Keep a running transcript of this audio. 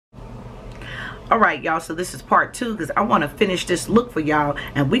All right, y'all, so this is part 2 because I want to finish this look for y'all,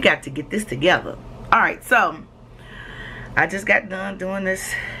 and we got to get this together. All right, so I just got done doing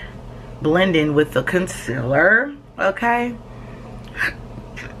this blending with the concealer. Okay,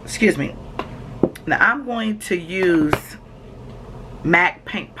 excuse me. Now I'm going to use MAC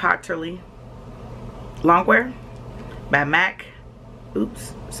Paint Pottery Longwear by MAC.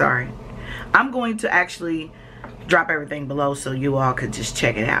 Oops, sorry. I'm going to actually drop everything below so you all could just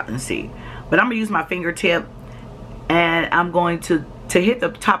check it out and see. But I'm gonna use my fingertip, and I'm going to hit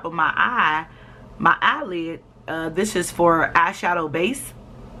the top of my eye, my eyelid. This is for eyeshadow base.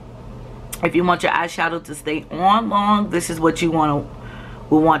 If you want your eyeshadow to stay on long, this is what you will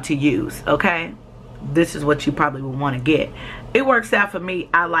want to use. Okay, this is what you probably will want to get. It works out for me.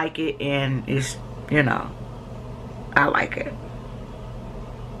 I like it, and it's, you know, I like it.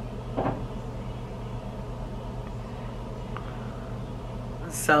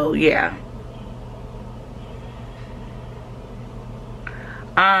 So yeah.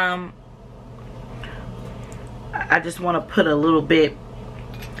 I just want to put a little bit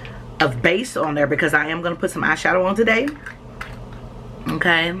of base on there because I am going to put some eyeshadow on today.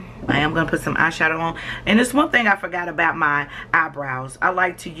 Okay, I am going to put some eyeshadow on. And there's one thing I forgot about my eyebrows. I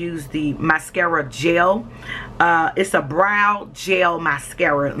like to use the mascara gel. It's a brow gel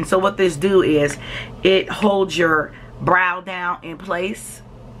mascara. And so what this do is it holds your brow down in place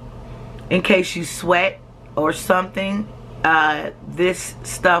in case you sweat or something. This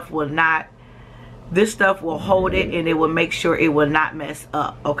stuff will hold it, and it will make sure it will not mess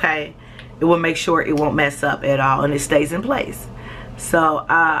up. Okay, it will make sure it won't mess up at all, and it stays in place. So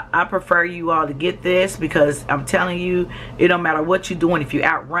I prefer you all to get this because I'm telling you, it don't matter what you're doing. If you're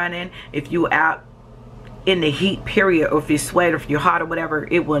out running, if you're out in the heat period, or if you sweat, or if you're hot or whatever,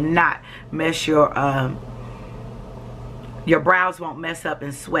 it will not mess your brows won't mess up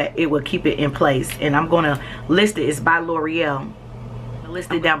and sweat. It will keep it in place. And I'm going to list it. It's by L'Oreal. I'll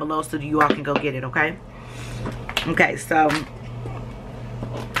list it down below so that you all can go get it, okay? Okay, so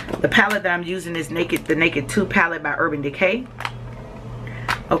the palette that I'm using is the Naked 2 palette by Urban Decay.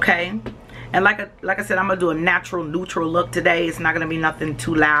 Okay, and like I said, I'm going to do a natural, neutral look today. It's not going to be nothing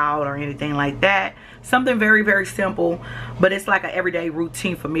too loud or anything like that. Something very, very simple, but it's like an everyday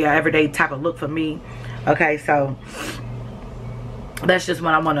routine for me, an everyday type of look for me. Okay, so that's just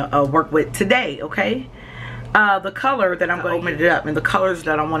what I want to work with today. Okay, the color that I'm going to open it up, and the colors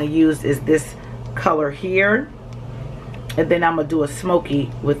that I want to use is this color here, and then I'm going to do a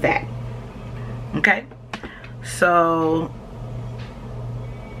smoky with that. Okay, so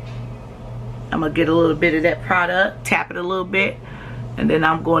I'm going to get a little bit of that product, tap it a little bit, and then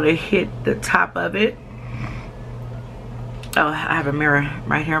I'm going to hit the top of it. Oh, I have a mirror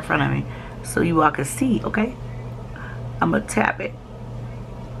right here in front of me so you all can see. Okay, I'm going to tap it.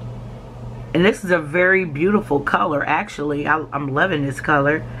 And this is a very beautiful color, actually. I'm loving this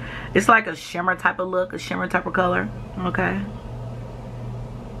color. It's like a shimmer type of look, a shimmer type of color. Okay.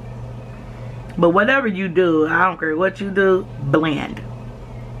 But whatever you do, I don't care what you do, blend.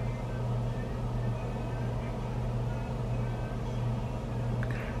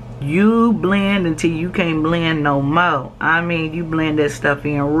 You blend until you can't blend no more. I mean, you blend that stuff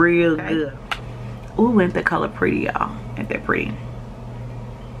in real good. Ooh, ain't that color pretty, y'all? Ain't that pretty?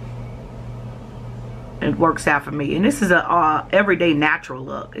 It works out for me, and this is a everyday natural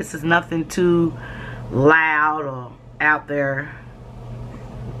look. This is nothing too loud or out there.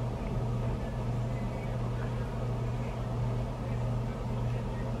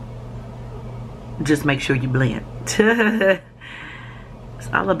 Just make sure you blend. It's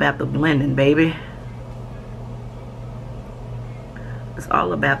all about the blending, baby. It's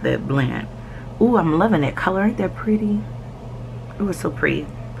all about that blend. Ooh, I'm loving that color. Ain't that pretty? Ooh, it's so pretty.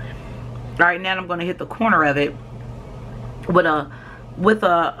 All right, now I'm going to hit the corner of it with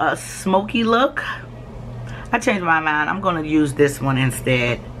a smoky look. I changed my mind. I'm going to use this one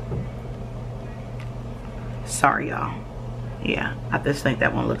instead. Sorry, y'all. Yeah, I just think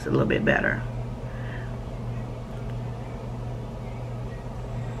that one looks a little bit better.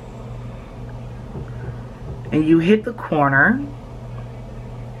 And you hit the corner.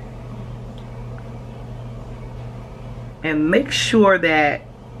 And make sure that,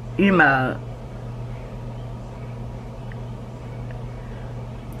 you know,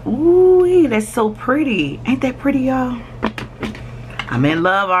 ooh, that's so pretty. Ain't that pretty, y'all? I'm in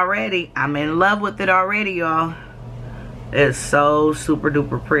love already. I'm in love with it already, y'all. It's so super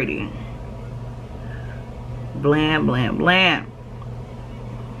duper pretty. Blend, blend, blend.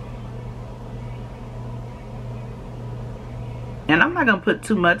 And I'm not gonna put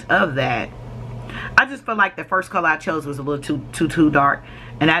too much of that. I just feel like the first color I chose was a little too dark,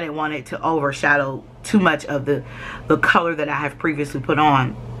 and I didn't want it to overshadow too much of the color that I have previously put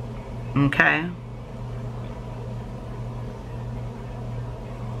on. Okay.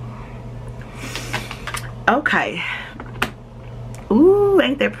 Okay. Ooh,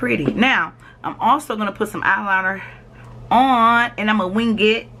 ain't that pretty? Now, I'm also going to put some eyeliner on, and I'm going to wing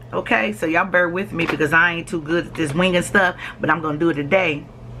it. Okay, so y'all bear with me because I ain't too good at this winging stuff, but I'm going to do it today.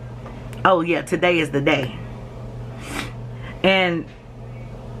 Oh, yeah, today is the day. And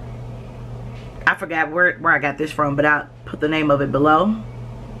I forgot where I got this from, but I'll put the name of it below.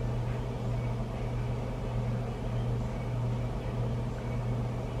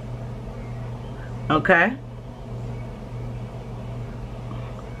 Okay.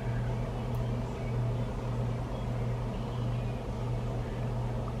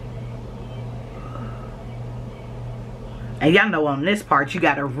 And y'all know on this part, you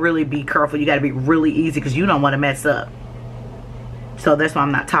got to really be careful. You got to be really easy because you don't want to mess up. So that's why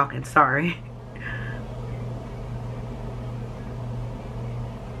I'm not talking. Sorry.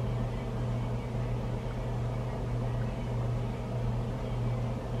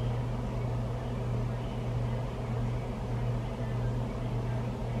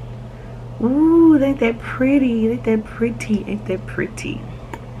 Ooh, ain't that pretty? Ain't that pretty? Ain't that pretty?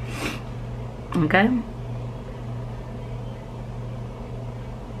 Okay.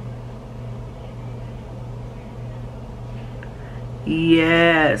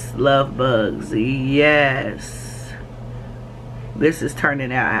 Yes, love bugs. Yes. This is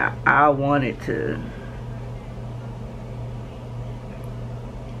turning out how I want it to.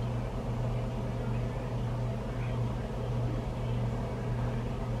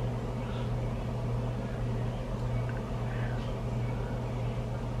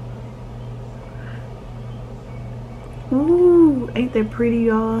 Ooh, ain't that pretty,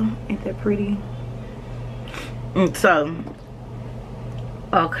 y'all? Ain't that pretty? So,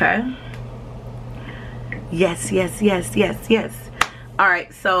 okay. Yes, yes, yes, yes, yes.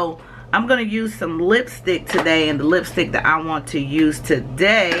 Alright, so I'm going to use some lipstick today. And the lipstick that I want to use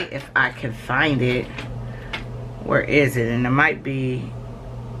today, if I can find it. Where is it? And it might be...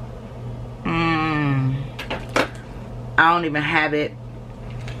 I don't even have it.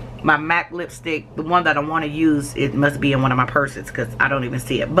 My MAC lipstick, the one that I want to use, it must be in one of my purses because I don't even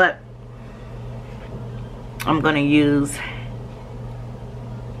see it. But I'm going to use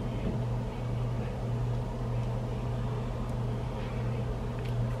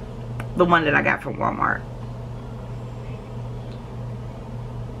the one that I got from Walmart.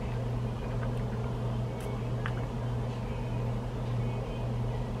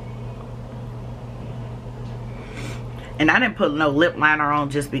 And I didn't put no lip liner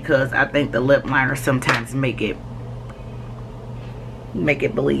on just because I think the lip liner sometimes make it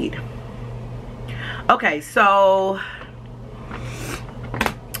bleed. Okay, so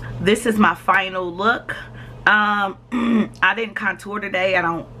this is my final look. I didn't contour today. I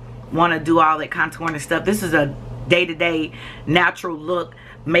don't want to do all that contouring and stuff. This is a day-to-day natural look,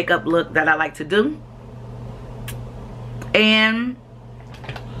 makeup look that I like to do. And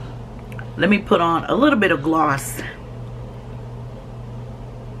let me put on a little bit of gloss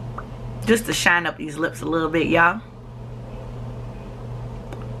just to shine up these lips a little bit, y'all.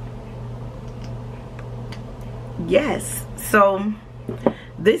 Yes, so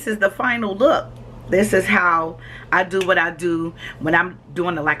this is the final look. This is how I do what I do when I'm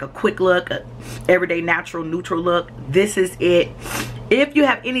doing like a quick look, a everyday natural neutral look. This is it. If you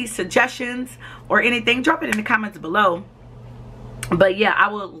have any suggestions or anything, drop it in the comments below. But yeah, I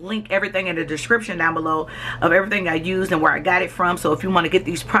will link everything in the description down below of everything I used and where I got it from. So if you want to get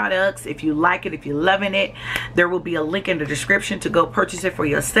these products, if you like it, if you're loving it, there will be a link in the description to go purchase it for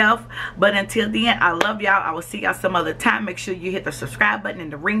yourself. But until then, I love y'all. I will see y'all some other time. Make sure you hit the subscribe button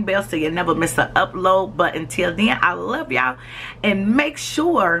and the ring bell so you never miss an upload. But until then, I love y'all. And make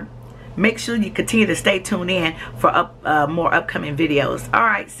sure you continue to stay tuned in for more upcoming videos. All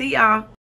right, see y'all.